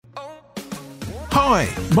Hi,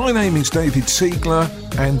 my name is David Siegler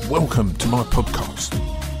and welcome to my podcast.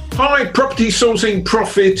 Hi, property sourcing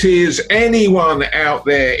profiteers, anyone out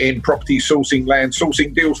there in property sourcing land,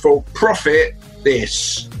 sourcing deals for profit,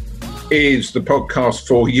 this is the podcast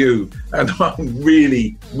for you. And I'm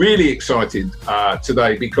really, really excited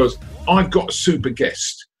today because I've got a super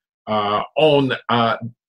guest on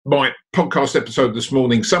my podcast episode this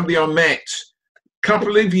morning, somebody I met a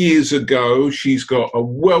couple of years ago. She's got a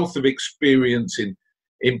wealth of experience in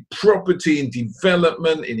property, in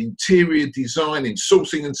development, in interior design, in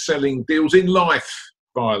sourcing and selling deals, in life,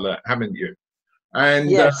 Violet, haven't you?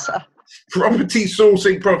 And yes. Property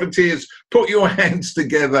sourcing profiteers, put your hands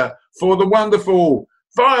together for the wonderful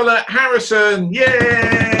Violet Harrison.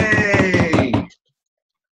 Yay!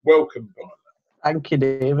 Welcome, Violet. Thank you,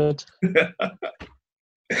 David.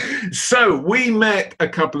 So we met a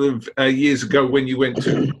couple of years ago when you went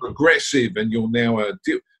to Progressive, and you're now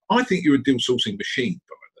I think you're a deal sourcing machine,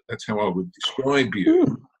 Violet. That's how I would describe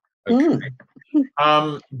you. Okay.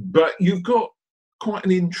 But you've got quite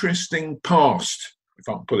an interesting past, if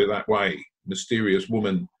I can put it that way. Mysterious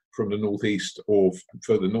woman from the northeast, or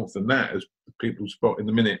further north than that, as people spot in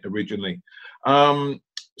the minute originally.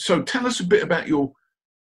 So tell us a bit about your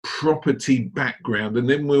property background, and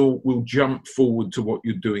then we'll jump forward to what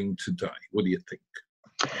you're doing today. What do you think?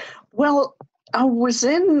 Well, I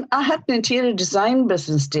had an interior design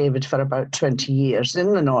business, David, for about 20 years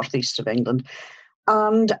in the northeast of England.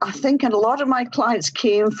 And I think a lot of my clients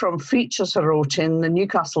came from features I wrote in the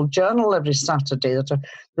Newcastle Journal every Saturday.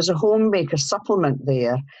 There's a homemaker supplement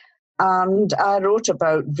there. And I wrote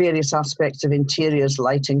about various aspects of interiors,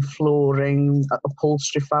 lighting, flooring,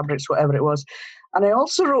 upholstery, fabrics, whatever it was. And I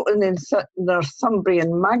also wrote in the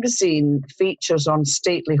Northumbrian magazine features on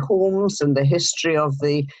stately homes and the history of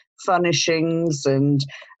the furnishings. And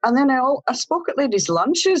then I spoke at ladies'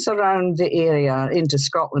 lunches around the area into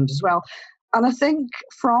Scotland as well. And I think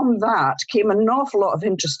from that came an awful lot of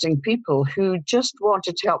interesting people who just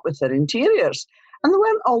wanted to help with their interiors. And they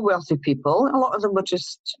weren't all wealthy people. A lot of them were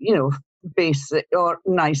just, basic or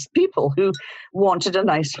nice people who wanted a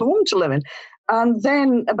nice home to live in. And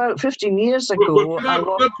then about 15 years ago... Can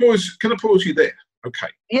I pause you there? Okay.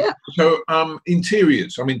 Yeah. So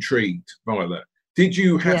interiors, I'm intrigued, Violet. Did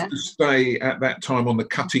you have to stay at that time on the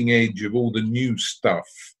cutting edge of all the new stuff?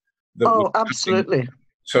 Absolutely.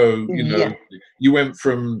 So, you went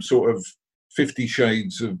from sort of 50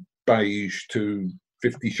 shades of beige to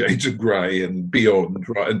 50 shades of grey and beyond,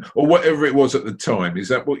 right? Or whatever it was at the time. Is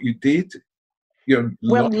that what you did?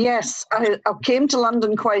 Well, yes. I came to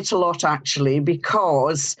London quite a lot, actually,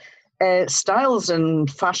 because styles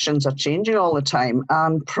and fashions are changing all the time.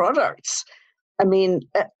 And products,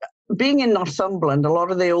 being in Northumberland, a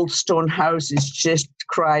lot of the old stone houses just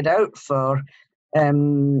cried out for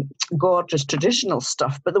gorgeous traditional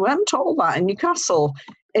stuff, but there weren't all that in Newcastle.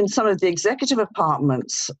 In some of the executive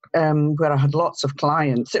apartments where I had lots of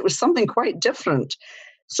clients, it was something quite different.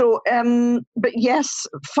 So, but yes,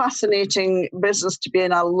 fascinating business to be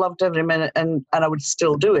in. I loved every minute, and I would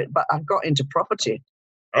still do it, but I got into property.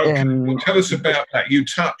 Okay, well, tell us about that.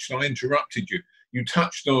 I interrupted you. You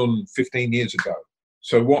touched on 15 years ago.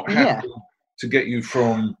 So what happened to get you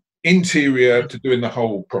from interior to doing the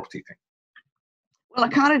whole property thing? Well, I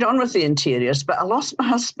carried on with the interiors, but I lost my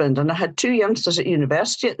husband and I had two youngsters at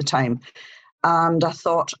university at the time. And I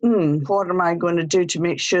thought, what am I going to do to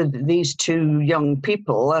make sure that these two young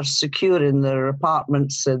people are secure in their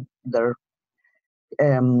apartments, their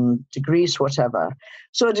degrees, whatever.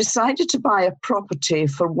 So I decided to buy a property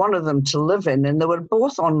for one of them to live in, and they were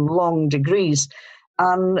both on long degrees.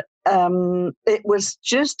 And it was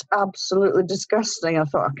just absolutely disgusting. I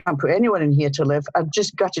thought, I can't put anyone in here to live. I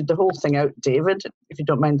just gutted the whole thing out, David, if you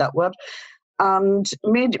don't mind that word, and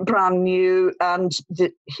made it brand new. And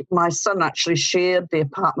my son actually shared the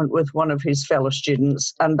apartment with one of his fellow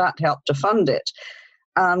students, and that helped to fund it.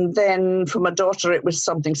 And then for my daughter, it was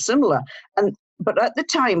something similar. But at the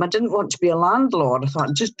time, I didn't want to be a landlord. I thought,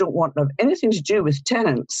 I just don't want to have anything to do with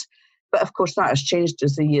tenants. But of course, that has changed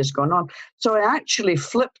as the years gone on. So I actually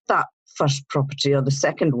flipped that first property, or the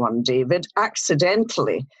second one, David,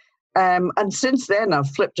 accidentally. And since then, I've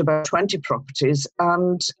flipped about 20 properties,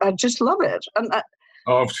 and I just love it. And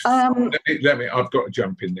I've got to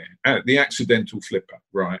jump in there. The accidental flipper,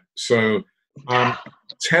 right? So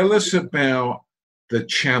tell us about the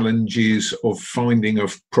challenges of finding a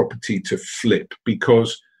property to flip,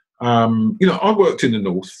 because I worked in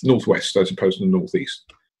the northwest as opposed to the northeast.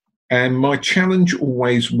 And my challenge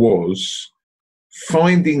always was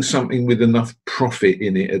finding something with enough profit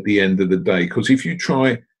in it at the end of the day. Because if you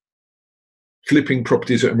try flipping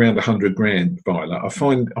properties at around 100 grand, Violet. I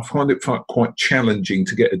find it quite challenging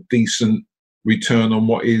to get a decent return on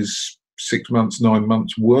what is 6 months, 9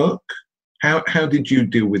 months work. How did you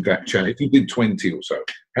deal with that challenge? If you did 20 or so,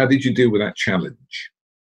 how did you deal with that challenge?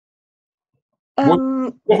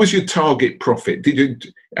 What was your target profit?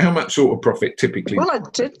 How much sort of profit typically? Well, I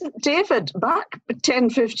didn't, David. Back 10,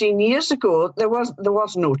 15 years ago, there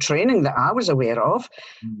was no training that I was aware of,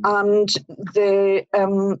 and there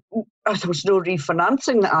was no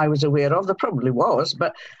refinancing that I was aware of. There probably was,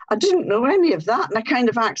 but I didn't know any of that, and I kind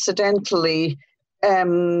of accidentally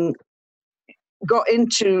got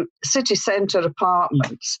into city centre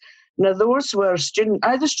apartments. Now, those were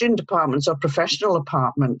either student apartments or professional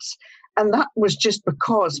apartments. And that was just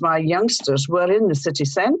because my youngsters were in the city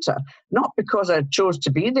centre, not because I chose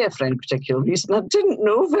to be there for any particular reason. I didn't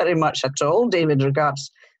know very much at all, David,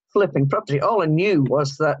 regards flipping property. All I knew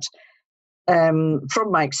was that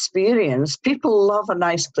from my experience, people love a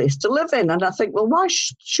nice place to live in. And I think, well, why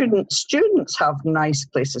shouldn't students have nice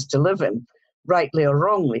places to live in, rightly or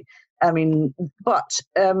wrongly? I mean, but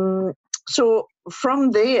so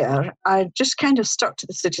from there, I just kind of stuck to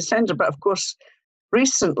the city centre. But of course,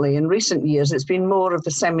 in recent years, it's been more of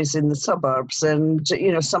the semis in the suburbs and,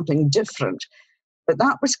 something different. But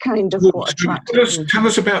that was kind of what attracted me. Tell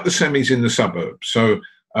us about the semis in the suburbs. So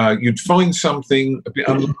you'd find something a bit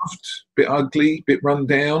unloved, a bit ugly, a bit run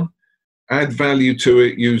down, add value to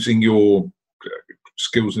it using your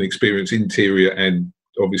skills and experience, interior and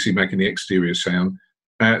obviously making the exterior sound,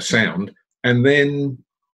 and then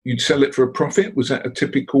you'd sell it for a profit. Was that a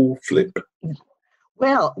typical flip?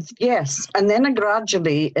 Well, yes. And then I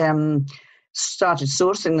gradually started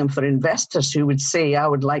sourcing them for investors who would say, I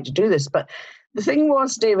would like to do this. But the thing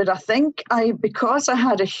was, David, I think because I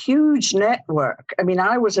had a huge network, I mean,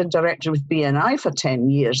 I was a director with BNI for 10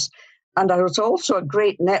 years, and I was also a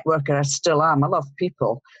great networker. I still am. I love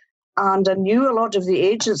people. And I knew a lot of the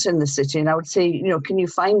agents in the city, and I would say, can you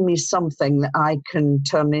find me something that I can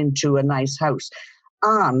turn into a nice house?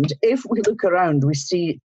 And if we look around, we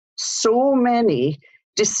see so many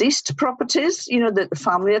deceased properties, that the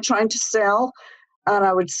family are trying to sell. And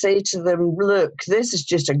I would say to them, look, this is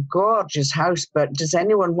just a gorgeous house, but does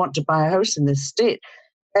anyone want to buy a house in this state?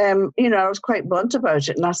 I was quite blunt about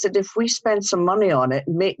it. And I said, if we spend some money on it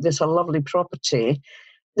and make this a lovely property,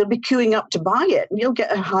 they'll be queuing up to buy it, and you'll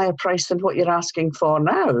get a higher price than what you're asking for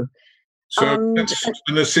now. So that's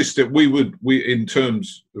an assisted, we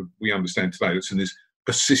understand today, it's an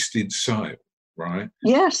assisted sale, right?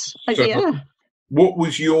 Yes, so yeah. What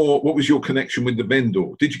was your connection with the vendor?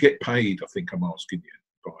 Did you get paid? I think I'm asking you,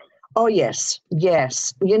 Violet. Oh, yes.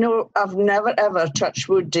 I've never, ever, touched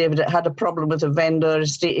wood, David, had a problem with a vendor,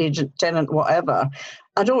 estate agent, tenant, whatever.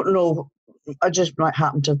 I don't know. I just might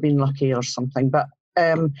happen to have been lucky or something. But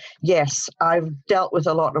yes, I've dealt with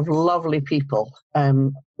a lot of lovely people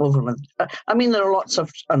over. I mean, there are lots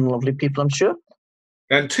of unlovely people, I'm sure.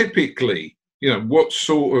 And typically, what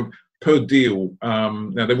sort of per deal?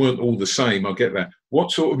 Now they weren't all the same. I get that.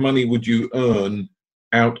 What sort of money would you earn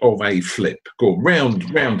out of a flip? Go on,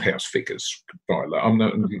 roundhouse figures, Violet. I'm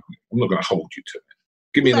not going to hold you to it.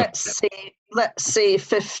 Give me let's say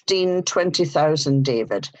 15,000, 20,000,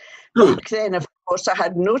 David. Good. Back then, of course, I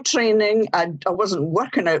had no training. I wasn't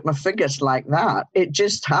working out my figures like that. It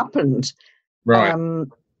just happened. Right.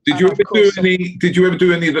 Did you ever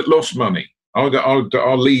do any that lost money? I'll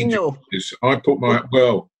lead you. I put my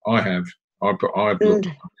I've lost money in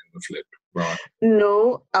the flip. Right.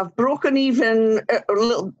 No, I've broken even a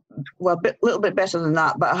little bit better than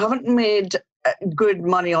that, but I haven't made good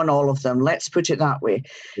money on all of them. Let's put it that way.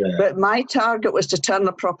 Yeah. But my target was to turn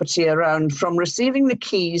the property around from receiving the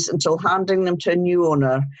keys until handing them to a new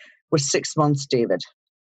owner was 6 months, David.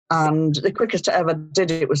 And the quickest I ever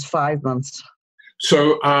did it was 5 months.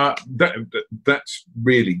 So that's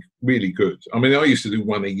really, really good. I mean, I used to do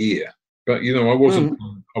one a year, but I wasn't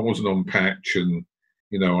on patch, and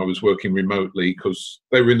I was working remotely because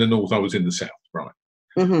they were in the north, I was in the south, right?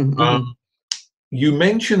 You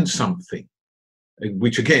mentioned something,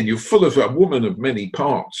 which again, you're full of a woman of many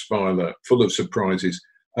parts, Violet, full of surprises.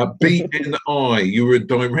 BNI, you were a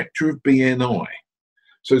director of BNI.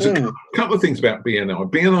 So there's a couple of things about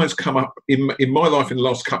BNI. BNI's come up in my life in the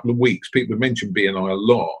last couple of weeks. People have mentioned BNI a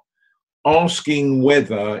lot, asking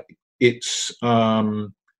whether it's a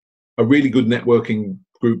really good networking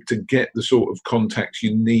group to get the sort of contacts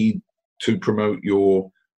you need to promote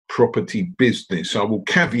your property business. I will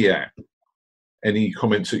caveat any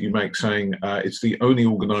comments that you make saying it's the only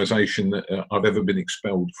organisation that I've ever been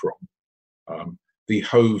expelled from, the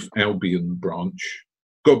Hove Albion branch.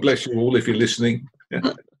 God bless you all if you're listening.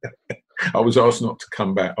 I was asked not to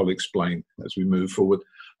come back. I'll explain as we move forward.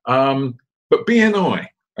 But BNI,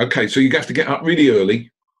 okay, so you have to get up really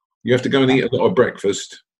early. You have to go and eat a lot of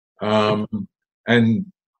breakfast, and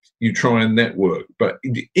you try and network. But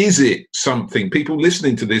is it something people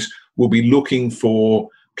listening to this will be looking for,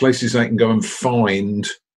 places they can go and find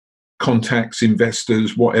contacts,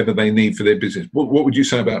 investors, whatever they need for their business? What would you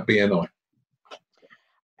say about BNI?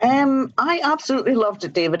 I absolutely loved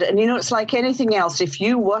it, David. And, it's like anything else. If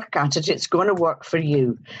you work at it, it's going to work for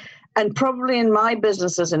you. And probably in my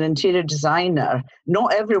business as an interior designer,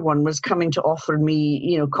 not everyone was coming to offer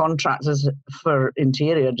me, contractors for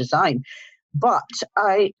interior design. But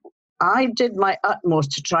I did my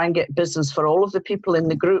utmost to try and get business for all of the people in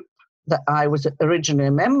the group that I was originally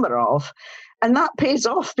a member of. And that pays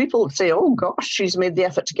off. People say, oh, gosh, she's made the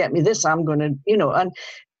effort to get me this. I'm going to,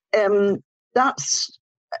 and that's...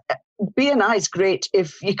 BNI is great.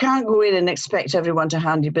 If you can't go in and expect everyone to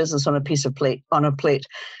hand you business on a plate,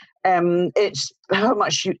 it's how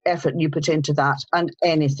much effort you put into that, and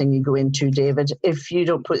anything you go into, David. If you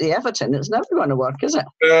don't put the effort in, it's never going to work, is it?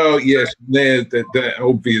 Oh yes, that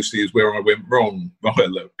obviously is where I went wrong,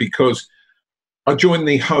 Violet, because I joined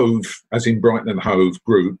the Hove, as in Brighton and Hove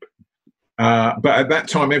group, but at that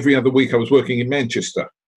time, every other week I was working in Manchester.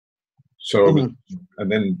 So,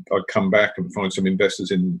 and then I'd come back and find some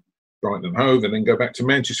investors in Brighton and Hove, and then go back to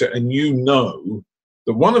Manchester. And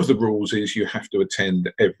that one of the rules is you have to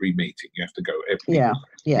attend every meeting. You have to go every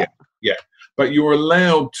meeting. Yeah. But you're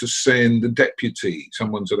allowed to send a deputy.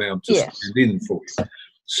 Someone's allowed to stand in for you.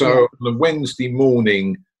 So on a Wednesday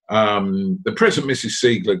morning, the present Mrs.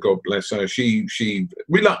 Siegler, God bless her, she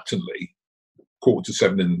reluctantly,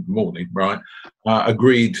 6:45 in the morning, right,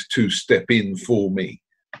 agreed to step in for me.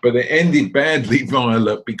 But it ended badly,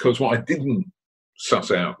 Violet, because what I didn't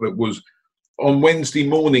suss out that was on Wednesday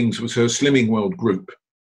mornings was her Slimming World group.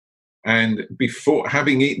 And before,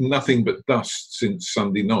 having eaten nothing but dust since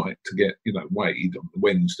Sunday night to get, weighed on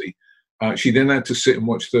Wednesday, she then had to sit and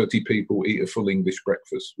watch 30 people eat a full English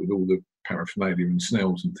breakfast with all the paraphernalia and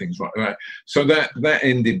snails and things like that. So that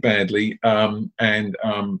ended badly. And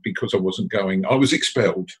because I wasn't going, I was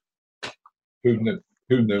expelled. Who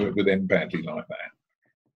knew it would end badly like that?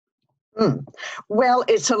 Well,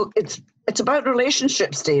 it's about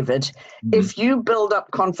relationships, David. If you build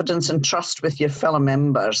up confidence and trust with your fellow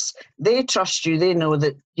members, they trust you. They know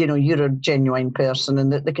that you're a genuine person,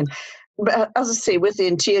 and that they can. But as I say, with the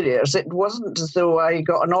interiors, it wasn't as though I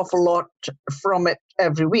got an awful lot from it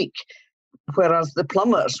every week, whereas the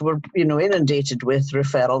plumbers were, inundated with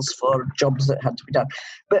referrals for jobs that had to be done.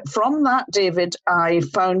 But from that, David, I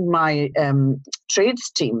found my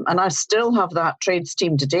trades team, and I still have that trades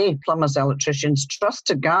team today, plumbers, electricians,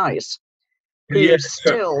 trusted guys who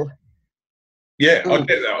still... Yeah, I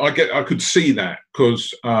get that. I could see that,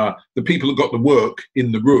 because the people that got the work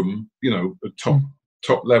in the room, the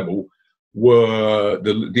top level, were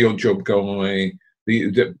the odd job guy,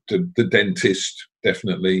 the dentist,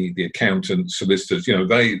 definitely, the accountants, solicitors.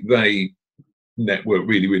 They network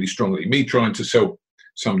really, really strongly. Me trying to sell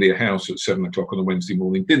somebody a house at 7 o'clock on a Wednesday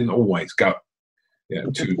morning didn't always go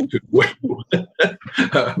too well.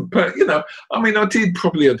 But I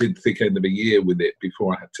did thick end of a year with it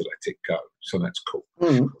before I had to let it go. So that's cool.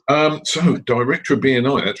 So director of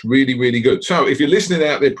BNI, that's really, really good. So if you're listening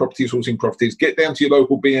out there, property sourcing properties, get down to your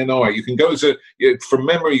local BNI. You can go from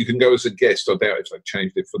memory, you can go as a guest. I doubt if they've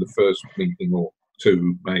changed it for the first meeting or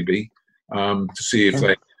two, maybe, to see if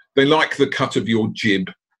they like the cut of your jib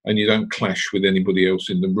and you don't clash with anybody else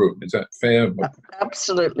in the room. Is that fair?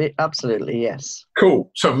 Absolutely, yes.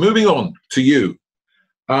 Cool. So moving on to you.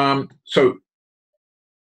 So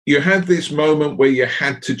you had this moment where you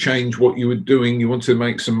had to change what you were doing. You wanted to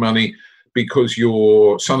make some money because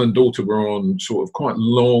your son and daughter were on sort of quite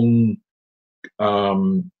long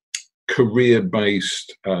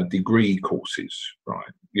career-based degree courses,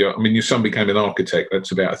 right? Yeah, your son became an architect.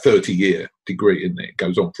 That's about a 30-year degree, isn't it? It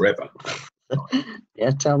goes on forever.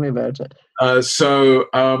 Yeah, tell me about it. So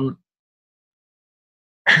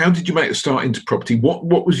how did you make the start into property?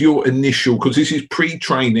 What was your initial, because this is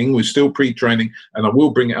pre-training, we're still pre-training, and I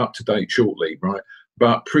will bring it up to date shortly, right?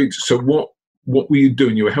 But so what were you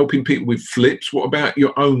doing? You were helping people with flips. What about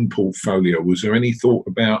your own portfolio? Was there any thought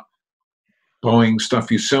about buying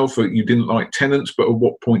stuff yourself? Or you didn't like tenants, but at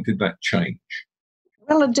what point did that change?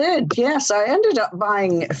 Well, I did, yes. I ended up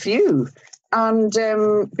buying a few. And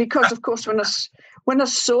because, of course, when I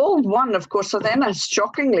sold one, of course, so then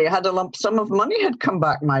shockingly, I had a lump sum of money had come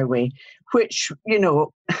back my way, which,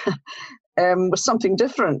 was something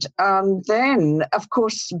different. And then, of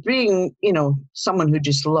course, being, someone who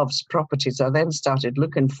just loves properties, I then started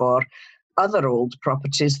looking for other old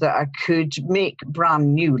properties that I could make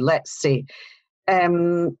brand new, let's say.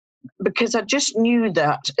 Because I just knew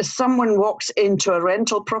that if someone walks into a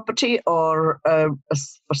rental property or a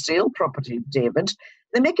for sale property, David,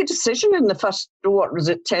 they make a decision in the first,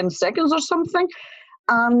 10 seconds or something.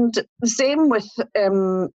 And the same with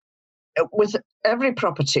every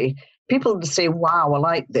property. People say, wow, I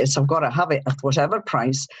like this, I've got to have it at whatever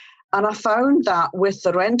price. And I found that with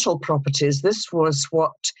the rental properties, this was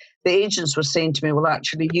what the agents were saying to me, well,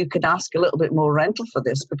 actually, you could ask a little bit more rental for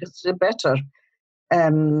this because it's a better, it's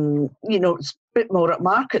a bit more at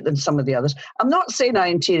market than some of the others. I'm not saying I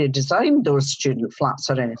interior designed those student flats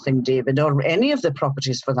or anything, David, or any of the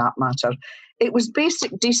properties for that matter. It was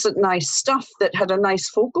basic, decent, nice stuff that had a nice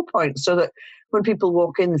focal point so that when people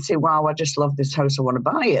walk in and say, wow, I just love this house, I want to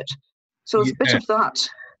buy it. So it's a bit of that.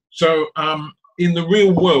 So in the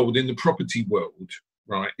real world, in the property world,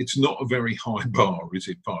 right, it's not a very high bar, is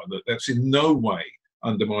it, Violet? That's in no way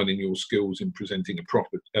undermining your skills in presenting a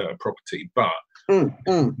property. But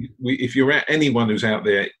if you're at anyone who's out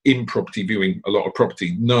there in property viewing a lot of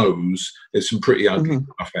property knows there's some pretty ugly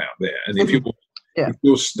stuff out there. And if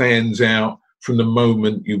yours stands out from the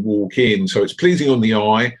moment you walk in, so it's pleasing on the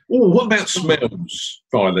eye. Oh, what about smells,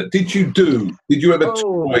 Violet? Did you ever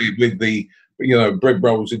toy with the bread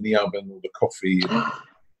rolls in the oven or the coffee?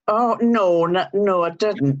 Oh, no, I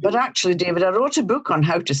didn't. But actually, David, I wrote a book on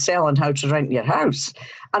how to sell and how to rent your house.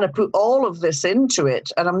 And I put all of this into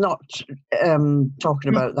it. And I'm not talking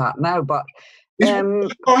about that now, but...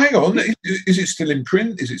 hang on. Is it still in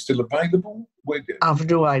print? Is it still available? I've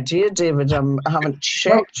no idea, David. I haven't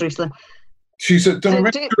checked recently. She's a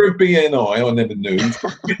director of BNI, I never knew.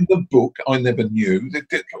 In the book, I never knew.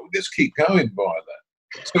 Let's keep going, Violet.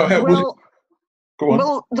 So how was it?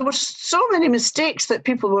 Well, there were so many mistakes that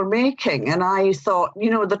people were making, and I thought,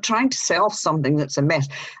 they're trying to sell something that's a mess.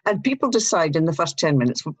 And people decide in the first 10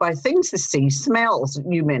 minutes by things they see, smells,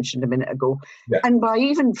 you mentioned a minute ago, and by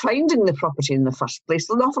even finding the property in the first place.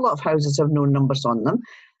 An awful lot of houses have no numbers on them.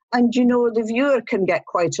 And, the viewer can get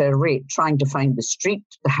quite irate trying to find the street,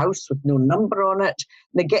 the house with no number on it.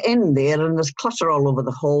 They get in there and there's clutter all over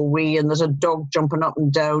the hallway and there's a dog jumping up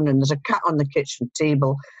and down and there's a cat on the kitchen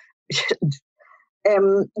table. They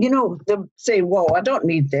say, whoa, I don't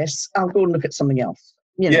need this. I'll go and look at something else.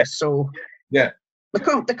 So the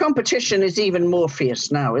competition is even more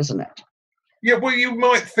fierce now, isn't it? Yeah, well, you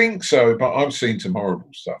might think so, but I've seen some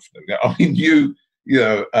horrible stuff. I mean,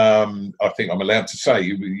 I think I'm allowed to say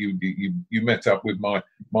you met up with my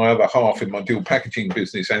other half in my dual packaging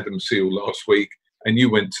business, Adam Seal, last week, and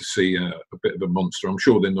you went to see a bit of a monster. I'm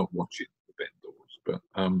sure they're not watching the vendors, but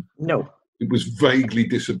no. It was vaguely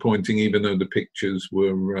disappointing, even though the pictures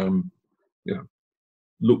were,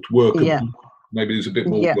 looked workable. Yeah. Maybe there's a bit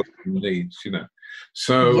more work than needs,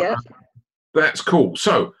 So that's cool.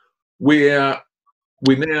 So we're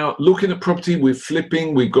now looking at property. We're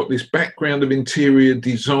flipping. We've got this background of interior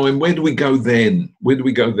design. Where do we go then? Violet?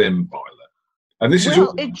 And this is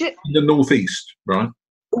all in the northeast, right?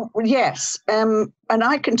 Yes, and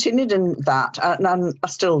I continued in that, and I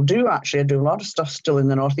still do, actually. I do a lot of stuff still in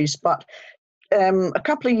the northeast, but a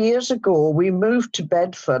couple of years ago, we moved to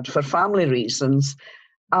Bedford for family reasons,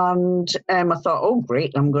 and I thought, oh,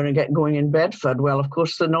 great, I'm going to get going in Bedford. Well, of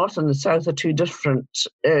course, the north and the south are two different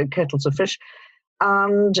kettles of fish,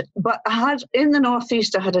 but in the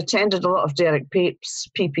northeast, I had attended a lot of Derek Pape's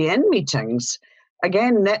PPN meetings,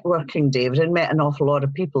 again, networking, David, and met an awful lot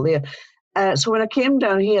of people there. So when I came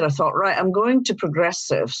down here, I thought, right, I'm going to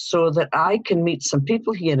Progressive so that I can meet some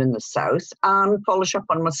people here in the south and polish up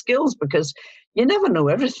on my skills, because you never know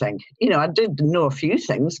everything. I did know a few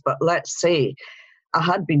things, but let's say I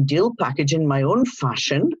had been deal packaging my own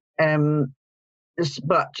fashion.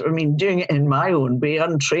 But, doing it in my own way,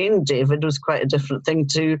 untrained, David, was quite a different thing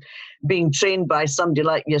to being trained by somebody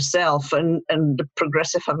like yourself and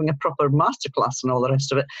Progressive having a proper masterclass and all the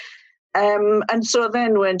rest of it. And so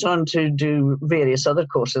then went on to do various other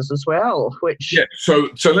courses as well, which... Yeah, so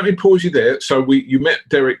let me pause you there. So you met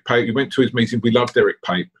Derek Pape, you went to his meeting. We love Derek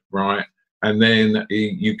Pape, right? And then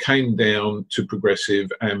you came down to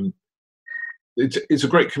Progressive, and it's a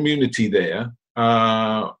great community there.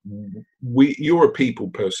 You're a people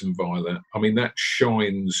person, Violet. That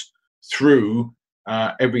shines through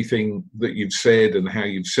everything that you've said and how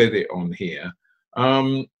you've said it on here.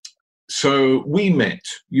 So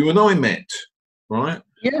you and I met, right?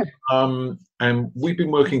 Yeah. And we've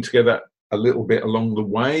been working together a little bit along the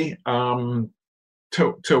way.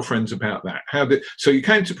 Tell friends about that. So you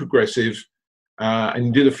came to Progressive and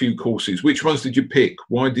you did a few courses. Which ones did you pick?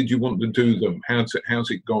 Why did you want to do them? How's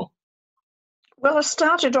it gone? Well, I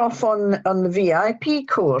started off on the VIP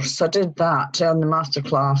course. I did that on the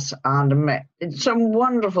masterclass, and I met some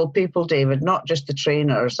wonderful people, David, not just the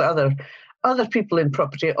trainers, other people in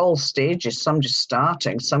property at all stages, some just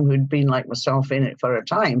starting, some who'd been like myself in it for a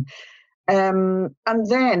time. And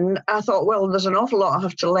then I thought, well, there's an awful lot I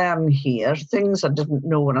have to learn here, things I didn't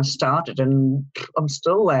know when I started, and I'm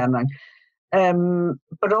still learning.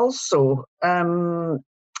 But also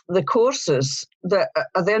the courses that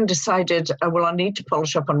I then decided, well, I need to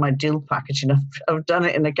polish up on my deal packaging. I've done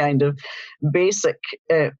it in a kind of basic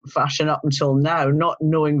fashion up until now, not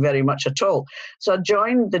knowing very much at all. So I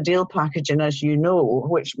joined the deal packaging, as you know,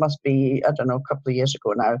 which must be, I don't know, a couple of years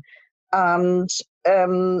ago now. And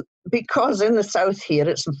because in the south here,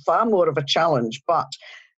 it's far more of a challenge, but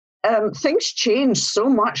things changed so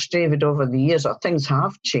much, David, over the years, or things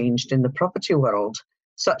have changed in the property world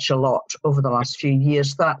such a lot over the last few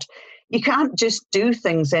years that you can't just do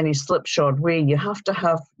things any slipshod way. You have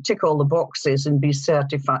to tick all the boxes and be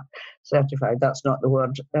certified. Certified, that's not the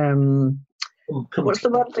word. What's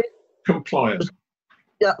the word? Compliant.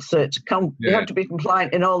 That's it. You have to be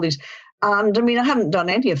compliant in all these. And I mean, I hadn't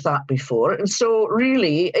done any of that before. And so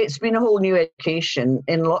really, it's been a whole new education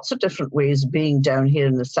in lots of different ways being down here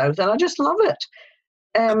in the south. And I just love it.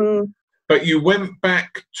 But you went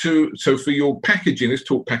back so for your packaging, let's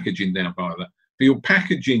talk packaging now, Violet. For your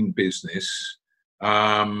packaging business,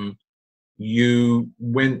 you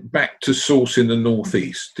went back to source in the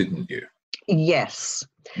northeast, didn't you? Yes.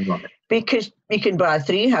 Right. Because you can buy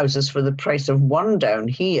 3 houses for the price of 1 down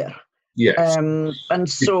here. Yes. And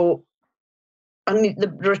so... and the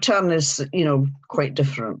return is, quite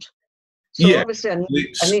different. So obviously I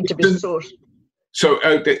need to be sourced. So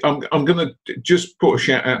I'm going to just put a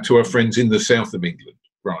shout out to our friends in the south of England,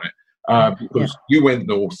 right? Because you went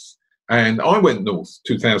north and I went north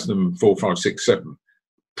 2004, 5, 6, 7,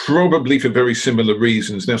 probably for very similar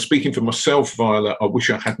reasons. Now, speaking for myself, Violet, I wish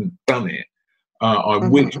I hadn't done it. I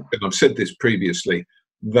wish, and I've said this previously,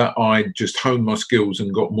 that I just honed my skills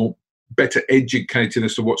and got better educated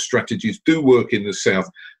as to what strategies do work in the south,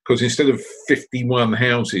 because instead of 51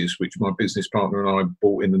 houses, which my business partner and I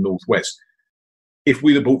bought in the northwest, if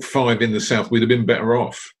we'd have bought 5 in the south, we'd have been better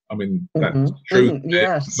off. I mean, that's true.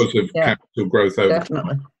 Yes. Because of capital growth over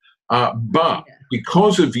definitely. But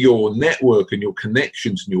because of your network and your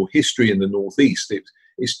connections and your history in the northeast,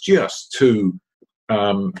 it's just too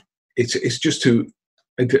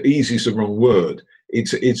easy is the wrong word.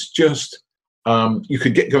 It's just you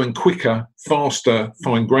could get going quicker, faster,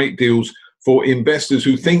 find great deals for investors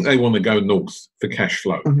who think they want to go north for cash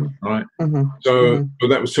flow, right?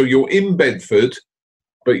 So you're in Bedford,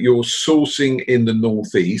 but you're sourcing in the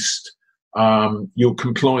northeast. You're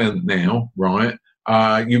compliant now, right?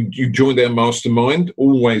 You joined our mastermind.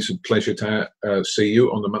 Always a pleasure to see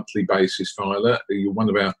you on a monthly basis, Violet. You're one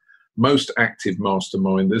of our most active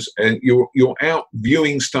masterminders, and you're out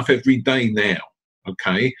viewing stuff every day now.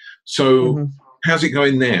 Okay, so how's it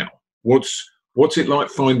going now? What's it like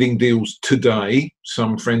finding deals today?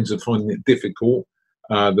 Some friends are finding it difficult.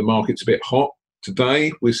 The market's a bit hot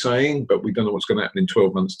today, we're saying, but we don't know what's going to happen in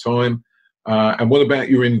 12 months' time. And what about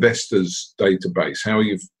your investors database?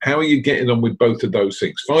 How are you getting on with both of those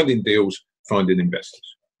things? Finding deals, finding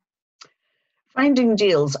investors. Finding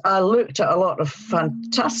deals. I looked at a lot of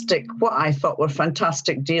what I thought were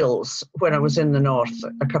fantastic deals when I was in the north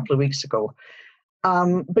a couple of weeks ago.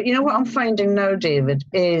 But you know what I'm finding now, David,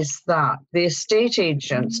 is that the estate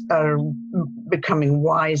agents are becoming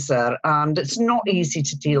wiser, and it's not easy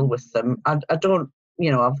to deal with them. I don't,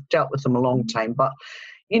 I've dealt with them a long time, but,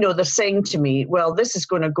 they're saying to me, well, this is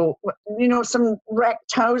going to go, some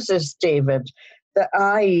wrecked houses, David, that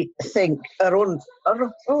I think are on,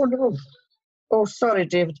 sorry,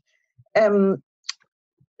 David.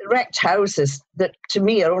 Wrecked houses that to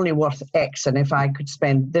me are only worth X, and if I could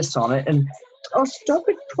spend this on it, and stop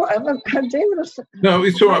it! Whatever, David. No,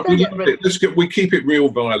 it's all right. We keep it real,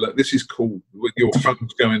 Violet. This is cool. With your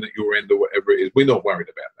funds going at your end or whatever it is, we're not worried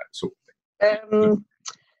about that sort of thing.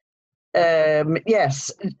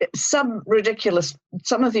 Yes, some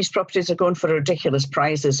of these properties are going for ridiculous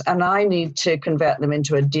prices, and I need to convert them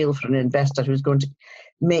into a deal for an investor who's going to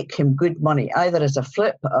make him good money, either as a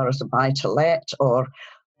flip or as a buy to let or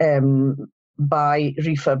buy,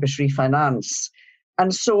 refurbish, refinance.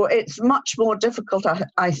 And so it's much more difficult,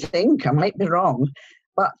 I think. I might be wrong,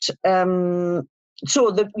 but you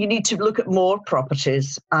need to look at more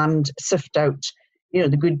properties and sift out,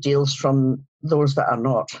 the good deals from those that are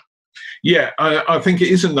not. Yeah, I think it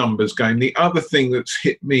is a numbers game. The other thing that's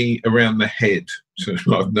hit me around the head, so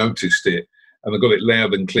I've noticed it, and I got it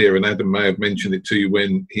loud and clear, and Adam may have mentioned it to you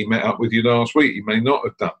when he met up with you last week. He may not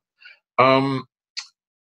have done.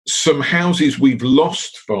 some houses we've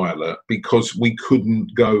lost, Violet, because we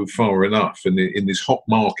couldn't go far enough. And in this hot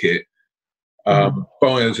market,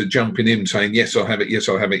 buyers are jumping in saying, yes, I'll have it, yes,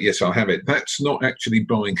 I'll have it, yes, I'll have it. That's not actually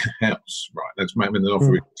buying a house, right? That's having an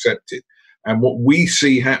offer accepted. And what we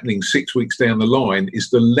see happening 6 weeks down the line is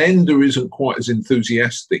the lender isn't quite as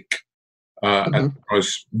enthusiastic than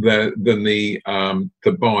the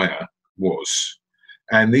buyer was.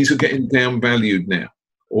 And these are getting downvalued now,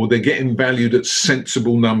 or they're getting valued at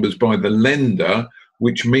sensible numbers by the lender,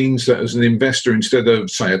 which means that as an investor, instead of,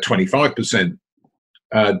 say, a 25%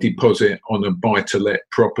 deposit on a buy-to-let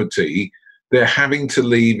property, they're having to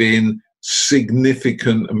leave in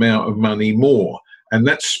significant amount of money more. And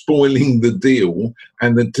that's spoiling the deal.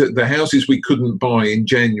 And the houses we couldn't buy in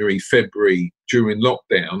January, February during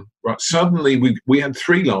lockdown, right? Suddenly we had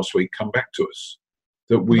 3 last week come back to us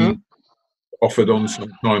that we offered on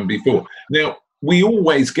some time before. Now, we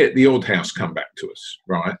always get the odd house come back to us,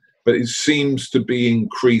 right? But it seems to be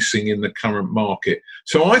increasing in the current market.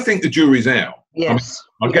 So I think the jury's out. Yes.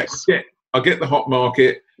 I get the hot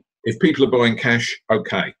market. If people are buying cash,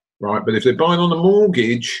 okay, right? But if they're buying on a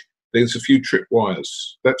mortgage, there's a few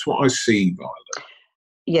tripwires. That's what I see, Violet.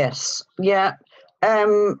 Yes. Yeah.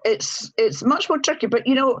 It's much more tricky, but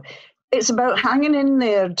it's about hanging in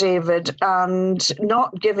there, David, and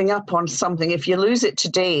not giving up on something. If you lose it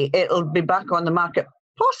today, it'll be back on the market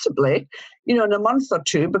possibly, in a month or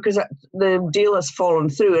two, because the deal has fallen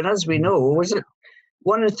through. And as we know, was it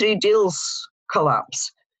 1 in 3 deals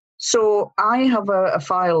collapse? So I have a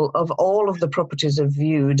file of all of the properties I've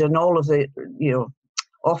viewed and all of the,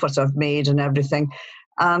 offers I've made and everything.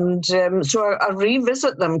 And so I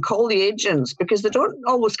revisit them, call the agents, because they don't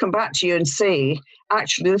always come back to you and say,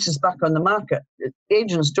 actually, this is back on the market.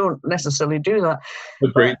 Agents don't necessarily do that.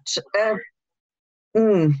 Agreed.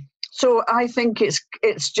 But, so I think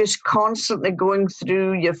it's just constantly going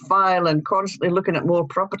through your file and constantly looking at more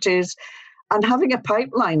properties and having a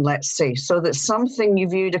pipeline, let's say, so that something you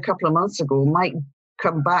viewed a couple of months ago might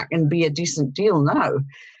come back and be a decent deal now.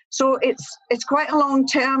 So it's quite a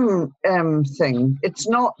long-term thing. It's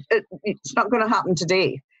not going to happen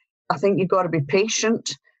today. I think you've got to be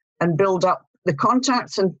patient and build up the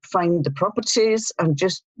contacts and find the properties and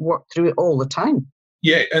just work through it all the time.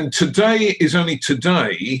 Yeah, and today is only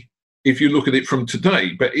today if you look at it from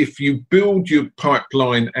today. But if you build your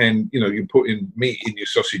pipeline and, you put in meat in your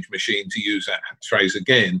sausage machine, to use that phrase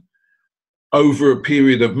again, over a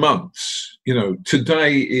period of months,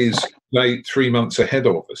 today is 3 months ahead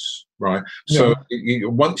of us, right? Yeah. So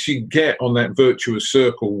once you get on that virtuous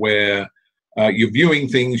circle where you're viewing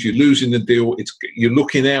things, you're losing the deal, you're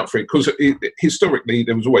looking out for it, because historically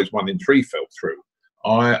there was always 1 in 3 fell through.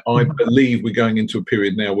 I believe we're going into a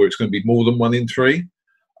period now where it's going to be more than 1 in 3.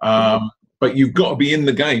 But you've got to be in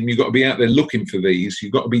the game. You've got to be out there looking for these.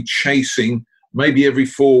 You've got to be chasing. Maybe every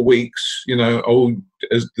 4 weeks,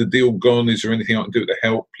 has the deal gone? Is there anything I can do to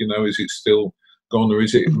help? Is it still gone, or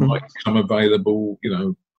is it might become available?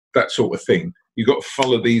 That sort of thing. You've got to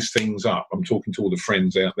follow these things up. I'm talking to all the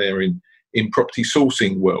friends out there in property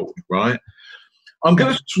sourcing world, right? I'm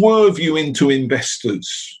going to swerve you into investors,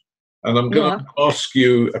 and I'm going to ask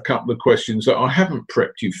you a couple of questions that I haven't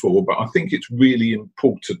prepped you for, but I think it's really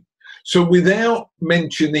important. So without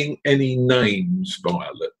mentioning any names,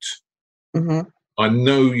 Violet, I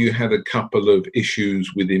know you had a couple of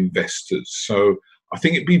issues with investors. So I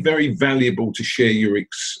think it'd be very valuable to share your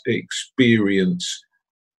experience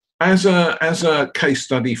as a case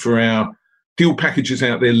study for our deal packages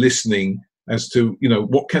out there listening, as to,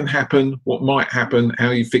 what can happen, what might happen,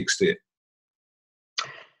 how you fixed it.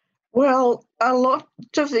 Well, a lot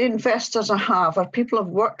of the investors I have are people I've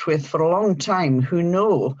worked with for a long time who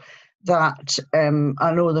know that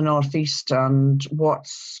I know the Northeast and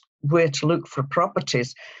where to look for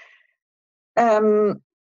properties. You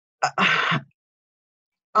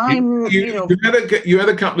had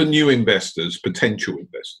a couple of new investors, potential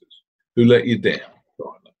investors, who let you down.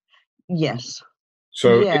 Yes.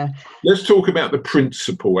 So let's talk about the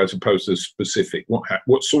principle as opposed to specific.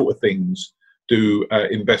 What sort of things do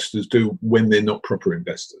investors do when they're not proper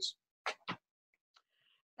investors?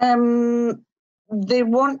 They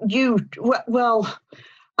want you. Well,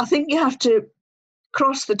 I think you have to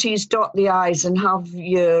cross the T's, dot the I's, and have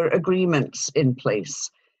your agreements in place.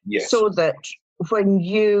 Yes. So that when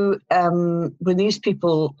these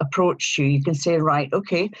people approach you, you can say, right,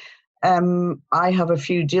 okay, I have a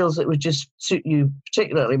few deals that would just suit you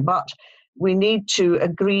particularly, but we need to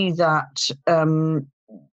agree that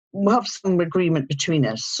we'll have some agreement between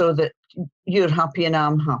us so that you're happy and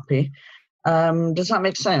I'm happy. Does that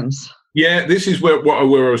make sense? Yeah, this is where I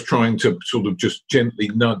was trying to sort of just gently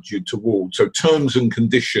nudge you towards. So terms and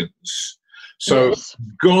conditions. So Yes.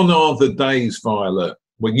 Gone are the days, Violet,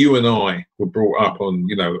 when you and I were brought up on,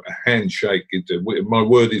 a handshake. My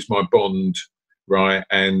word is my bond, right?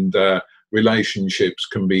 And relationships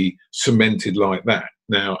can be cemented like that.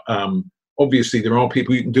 Now, obviously, there are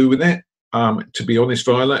people you can do with that. To be honest,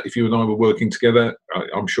 Violet, if you and I were working together,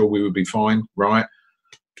 I'm sure we would be fine, right?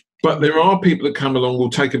 But there are people that come along who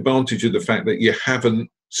will take advantage of the fact that you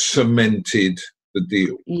haven't cemented the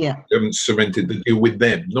deal. Yeah. You haven't cemented the deal with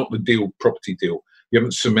them, not the property deal. You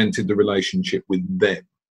haven't cemented the relationship with them,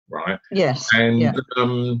 right? Yes. And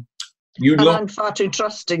I'm far too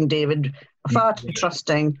trusting, David. Far too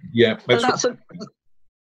trusting. Yeah, that's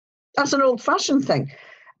an old-fashioned thing.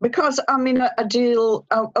 Because, a deal,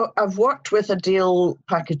 I've worked with a deal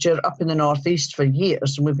packager up in the Northeast for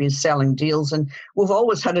years, and we've been selling deals, and we've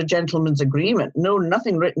always had a gentleman's agreement. No,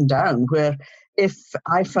 nothing written down, where if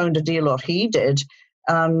I found a deal or he did,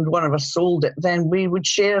 and one of us sold it, then we would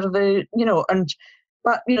share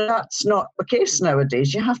but that's not the case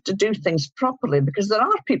nowadays. You have to do things properly, because there are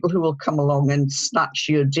people who will come along and snatch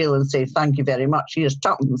your deal and say, thank you very much, here's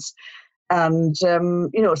tuppence. And, so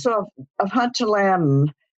I've had to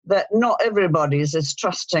learn that not everybody is as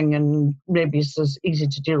trusting and maybe it's as easy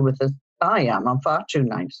to deal with as I am. I'm far too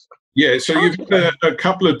nice. Yeah, so you've had a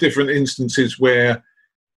couple of different instances where,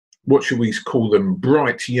 what should we call them,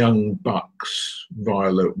 bright young bucks,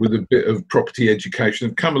 Violet, with a bit of property education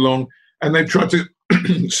have come along and they've tried to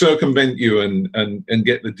circumvent you and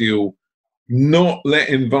get the deal, not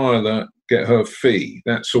letting Violet get her fee.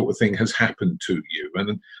 That sort of thing has happened to you.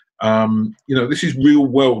 And, this is real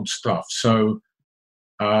world stuff. So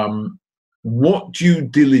what due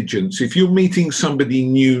diligence, if you're meeting somebody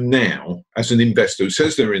new now as an investor who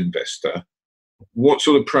says they're an investor, what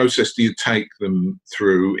sort of process do you take them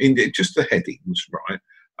through in just the headings, right?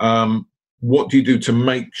 What do you do to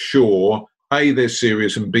make sure, A, they're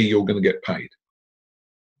serious, and B, you're going to get paid?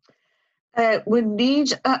 We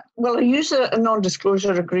need, I use a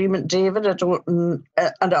non-disclosure agreement, David.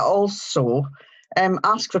 And I also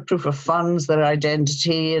ask for proof of funds, their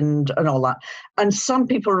identity, and all that. And some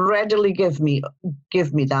people readily give me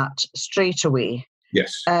that straight away.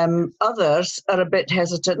 Yes. Others are a bit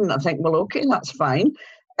hesitant and I think, well, okay, that's fine.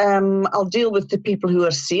 I'll deal with the people who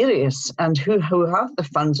are serious and who have the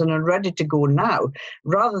funds and are ready to go now,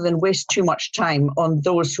 rather than waste too much time on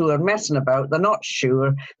those who are messing about. They're not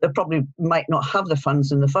sure. They probably might not have the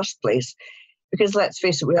funds in the first place. Because let's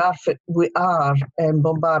face it, we are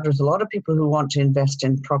bombarded with a lot of people who want to invest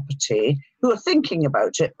in property, who are thinking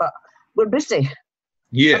about it, but we're busy.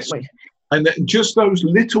 Yes. And just those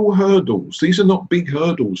little hurdles, these are not big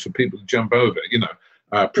hurdles for people to jump over,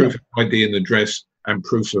 proof of ID and address and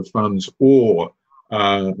proof of funds, or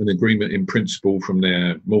an agreement in principle from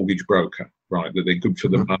their mortgage broker, right, that they're good for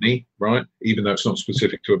the money, right, even though it's not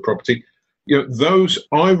specific to a property. Those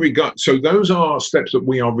those are steps that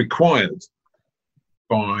we are required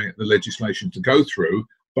by the legislation to go through,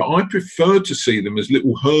 but I prefer to see them as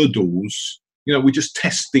little hurdles. We're just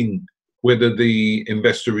testing whether the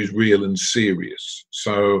investor is real and serious.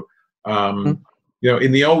 So,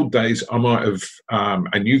 in the old days, I might have,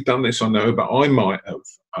 and you've done this, I know, but I might have,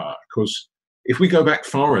 because if we go back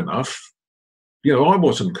far enough, I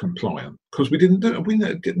wasn't compliant because we didn't do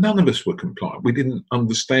it. None of us were compliant. We didn't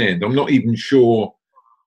understand. I'm not even sure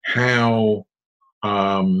how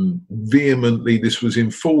vehemently this was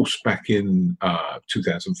enforced back in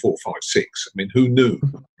 2004, 5, 6. I mean, who knew,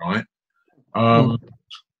 right?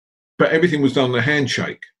 But everything was done on a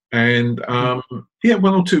handshake. And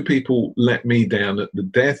one or two people let me down at the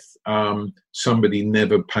death. Somebody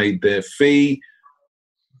never paid their fee.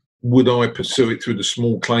 Would I pursue it through the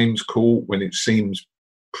small claims court when it seems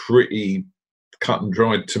pretty cut and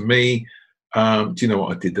dried to me? Do you know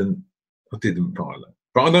what? I didn't, Violet.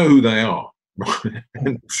 But I know who they are.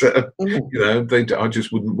 And I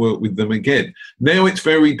just wouldn't work with them again. Now it's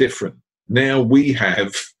very different. Now we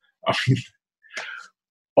have, so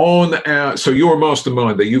you're a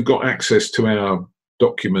masterminder, you've got access to our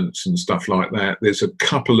documents and stuff like that. There's a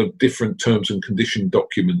couple of different terms and condition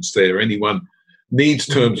documents there. Anyone needs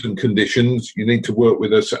terms and conditions, you need to work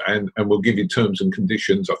with us and we'll give you terms and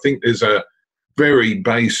conditions. I think there's a very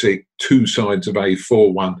basic 2 sides of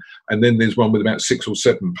A4 one, and then there's one with about 6 or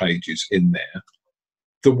 7 pages in there.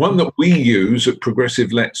 The one that we use at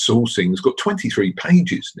Progressive Let Sourcing has got 23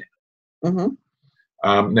 pages now.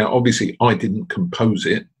 Now, obviously, I didn't compose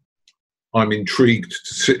it. I'm intrigued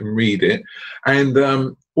to sit and read it. And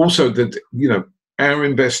also that, our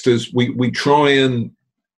investors, we try and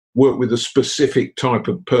work with a specific type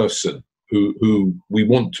of person, who we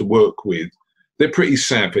want to work with, they're pretty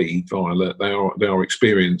savvy, Violet. They are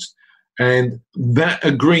experienced. And that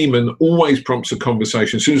agreement always prompts a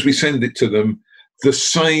conversation. As soon as we send it to them, the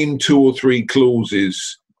same 2 or 3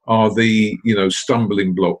 clauses are the,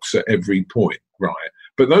 stumbling blocks at every point, right?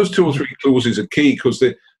 But those 2 or 3 clauses are key because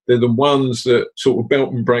they're the ones that sort of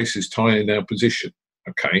belt and braces tie in our position,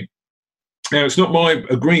 okay? Now, it's not my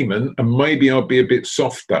agreement, and maybe I'll be a bit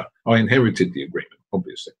softer. I inherited the agreement,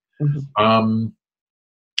 obviously.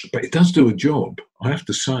 But it does do a job, I have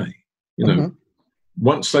to say.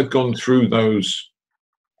 Once they've gone through those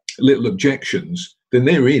little objections, then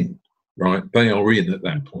they're in, right? They are in at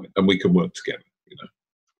that point, and we can work together.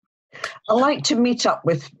 I like to meet up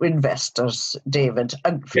with investors, David,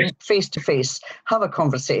 and face to face, have a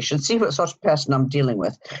conversation, see what sort of person I'm dealing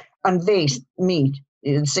with, and they, me,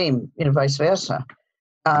 the same, vice versa.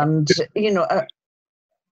 And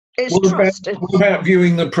it's trust. What about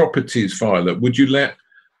viewing the properties, Violet? Would you let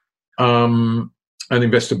an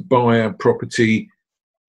investor buy a property,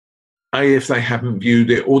 if they haven't viewed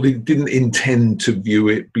it or they didn't intend to view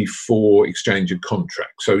it before exchange of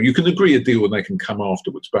contract? So you can agree a deal and they can come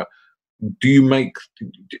afterwards, but do you make,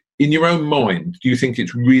 in your own mind, do you think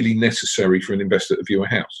it's really necessary for an investor to view a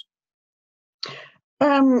house?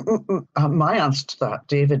 My answer to that,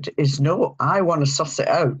 David, is no. I want to suss it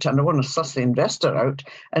out, and I want to suss the investor out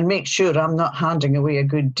and make sure I'm not handing away a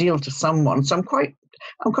good deal to someone. So I'm quite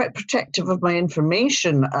protective of my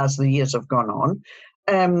information as the years have gone on.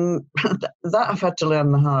 That I've had to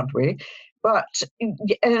learn the hard way. But an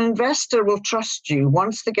investor will trust you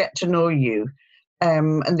once they get to know you.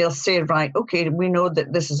 And they'll say, right, okay, we know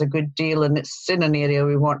that this is a good deal and it's in an area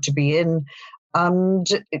we want to be in. And,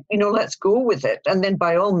 let's go with it. And then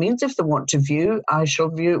by all means, if they want to view, I shall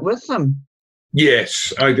view it with them.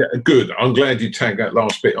 Yes, good. I'm glad you tagged that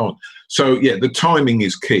last bit on. So, yeah, the timing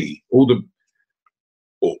is key. All the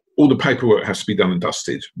paperwork has to be done and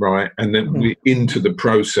dusted, right? And then we're into the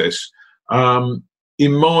process.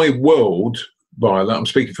 In my world, Violet, I'm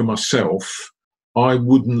speaking for myself, I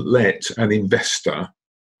wouldn't let an investor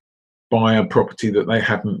buy a property that they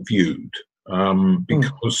haven't viewed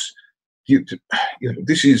because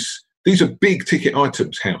these are big ticket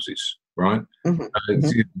items, houses, right?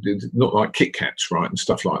 It's not like Kit Kats, right, and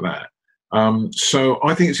stuff like that. So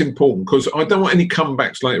I think it's important because I don't want any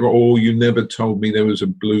comebacks later. Oh, you never told me there was a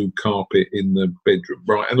blue carpet in the bedroom,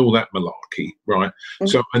 right, and all that malarkey, right?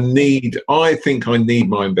 So I think I need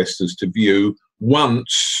my investors to view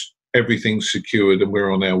once everything's secured and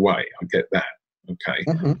we're on our way. I get that. Okay.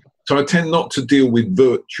 So I tend not to deal with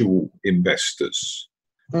virtual investors.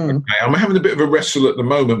 Okay. I'm having a bit of a wrestle at the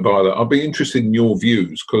moment, Violet. I'll be interested in your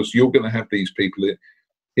views because you're going to have these people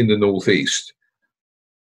in the Northeast.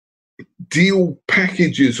 Deal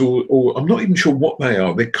packages, or I'm not even sure what they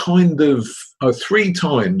are. They're kind of 3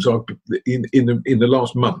 times in the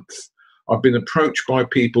last month, I've been approached by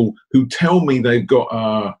people who tell me they've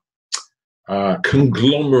got a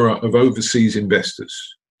conglomerate of overseas investors,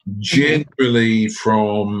 generally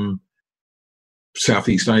from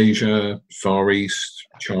Southeast Asia, Far East,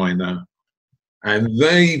 China, and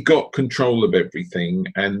they got control of everything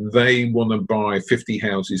and they want to buy 50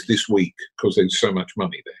 houses this week because there's so much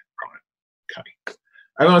money there. Right. Okay.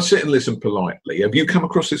 And I sit and listen politely. Have you come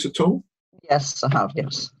across this at all? Yes, I have,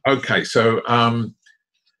 yes. Okay, so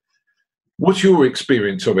what's your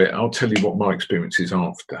experience of it? I'll tell you what my experience is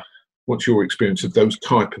after. What's your experience of those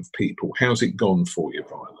type of people? How's it gone for you,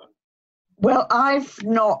 Violet? Well, I've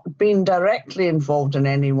not been directly involved in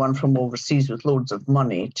anyone from overseas with loads of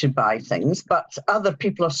money to buy things, but other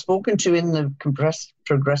people I've spoken to in the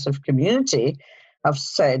progressive community have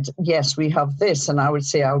said, yes, we have this. And I would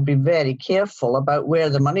say I would be very careful about where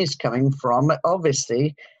the money's coming from.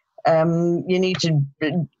 Obviously, you need to,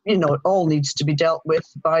 it all needs to be dealt with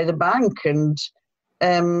by the bank. And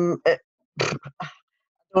I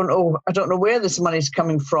don't know where this money's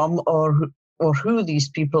coming from or who these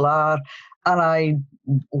people are. And I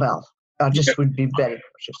just would be very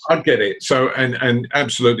cautious. I get it. So, and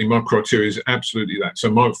absolutely, my criteria is absolutely that. So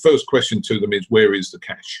my first question to them is, where is the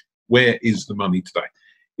cash? Where is the money today?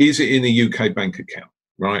 Is it in a UK bank account,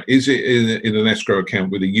 right? Is it in an escrow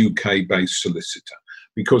account with a UK-based solicitor?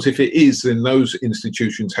 Because if it is, then those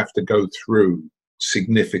institutions have to go through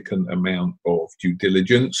significant amount of due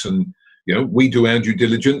diligence. And, we do our due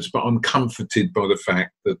diligence, but I'm comforted by the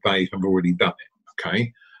fact that they have already done it,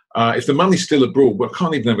 okay? If the money's still abroad, well, I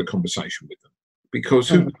can't even have a conversation with them because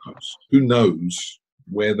who knows? Who knows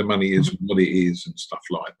where the money is, what it is, and stuff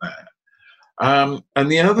like that.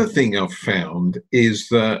 And the other thing I've found is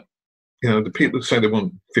that, the people that say they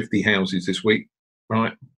want 50 houses this week,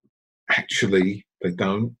 right? Actually, they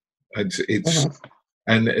don't. It's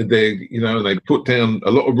and they put down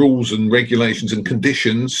a lot of rules and regulations and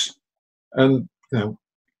conditions, and I'd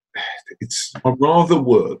rather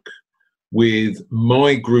work with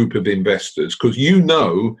my group of investors, because you've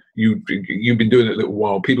been doing it a little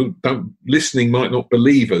while. People listening might not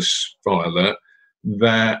believe us, Violet,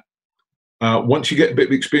 that once you get a bit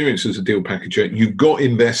of experience as a deal packager, you've got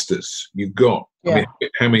investors. You've got,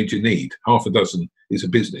 how many do you need? Half a dozen is a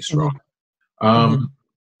business, right?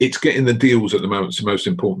 It's getting the deals at the moment is the most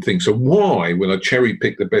important thing. So why, when I cherry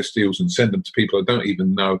pick the best deals and send them to people I don't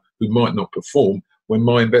even know who might not perform, when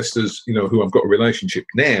my investors, who I've got a relationship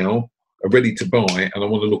now, are ready to buy, and I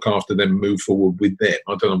want to look after them and move forward with them?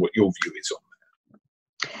 I don't know what your view is on that.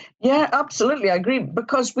 Yeah, absolutely. I agree,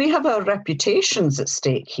 because we have our reputations at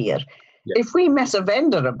stake here. Yeah. If we mess a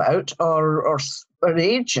vendor about or an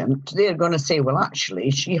agent, they're going to say, well,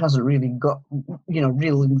 actually, she hasn't really got,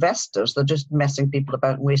 real investors. They're just messing people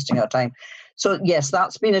about and wasting our time. So, yes,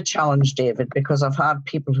 that's been a challenge, David, because I've had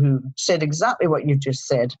people who said exactly what you just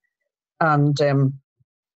said. And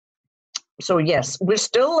so, yes, we're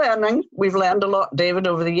still learning. We've learned a lot, David,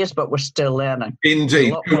 over the years, but we're still learning.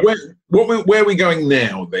 Indeed. Where are we going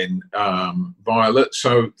now then, Violet?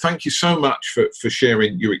 So thank you so much for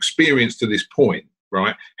sharing your experience to this point,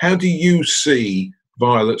 right? How do you see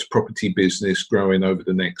Violet's property business growing over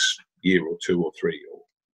the next year or 2 or 3 or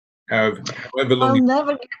however long?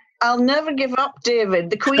 I'll never give up,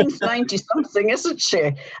 David. The Queen's 90-something, isn't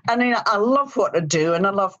she? I mean, I love what I do and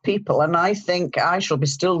I love people, and I think I shall be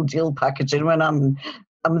still deal packaging when I'm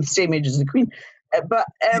the same age as the Queen. But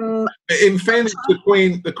in fairness,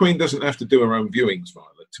 the Queen doesn't have to do her own viewings,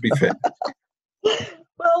 Violet, to be fair.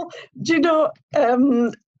 Well,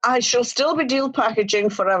 I shall still be deal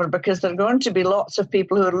packaging forever, because there are going to be lots of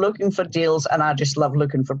people who are looking for deals, and I just love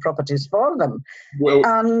looking for properties for them.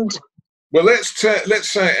 Well, let's say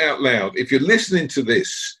it out loud. If you're listening to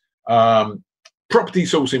this, Property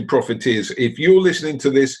Sourcing Profiteers, if you're listening to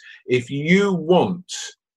this, if you want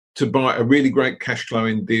to buy a really great cash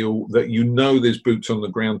flowing deal that there's boots on the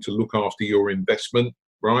ground to look after your investment,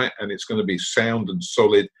 right? And it's going to be sound and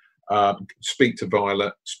solid, speak to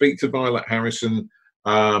Violet. Speak to Violet Harrison.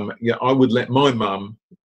 I would let my mum,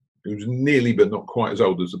 who's nearly but not quite as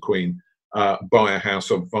old as the Queen, buy a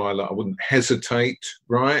house of Violet. I wouldn't hesitate,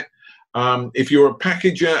 right? If you're a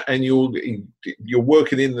packager and you're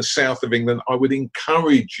working in the south of England, I would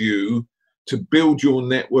encourage you to build your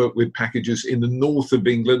network with packagers in the north of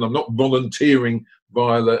England. I'm not volunteering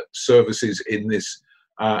Violet services in this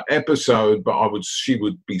episode, but she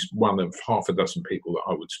would be one of half a dozen people that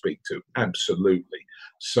I would speak to. Absolutely.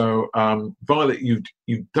 So, Violet,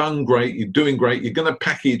 you've done great. You're doing great. You're going to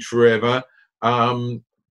package forever. Other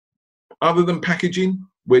than packaging,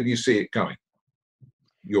 where do you see it going?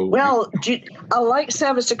 I like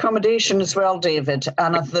service accommodation as well, David,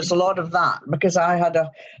 and there's a lot of that, because I had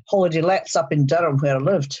a holiday lets up in Durham where I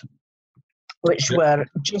lived, which were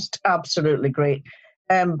just absolutely great.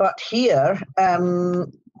 But here,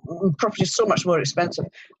 property is so much more expensive.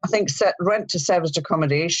 I think rent to service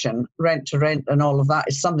accommodation, rent to rent, and all of that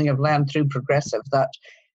is something I've learned through Progressive that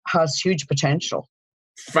has huge potential.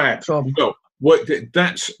 Fact.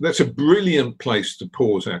 That's a brilliant place to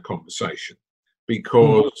pause our conversation.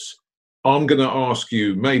 Because I'm going to ask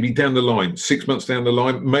you, maybe down the line, 6 months down the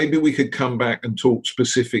line, maybe we could come back and talk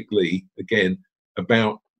specifically again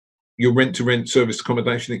about your rent-to-rent service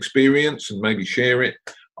accommodation experience, and maybe share it.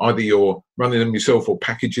 Either you're running them yourself or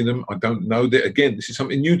packaging them. I don't know. Again, this is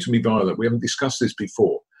something new to me, Violet. We haven't discussed this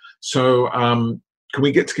before. So can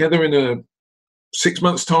we get together in 6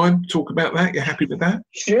 months' time, talk about that? You're happy with that?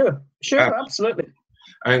 Sure, absolutely.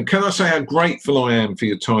 And can I say how grateful I am for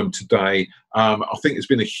your time today? I think there's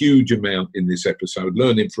been a huge amount in this episode,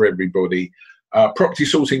 learning for everybody. Property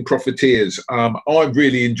Sourcing Profiteers, I've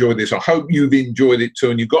really enjoyed this. I hope you've enjoyed it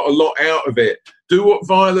too, and you got a lot out of it. Do what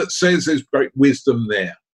Violet says. There's great wisdom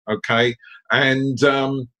there, okay? And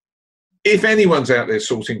if anyone's out there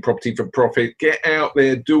sourcing property for profit, get out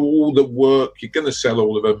there, do all the work. You're going to sell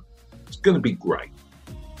all of them. It's going to be great.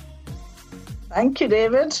 Thank you,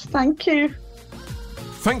 David. Thank you.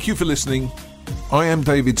 Thank you for listening. I am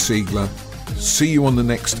David Siegler. See you on the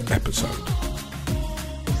next episode.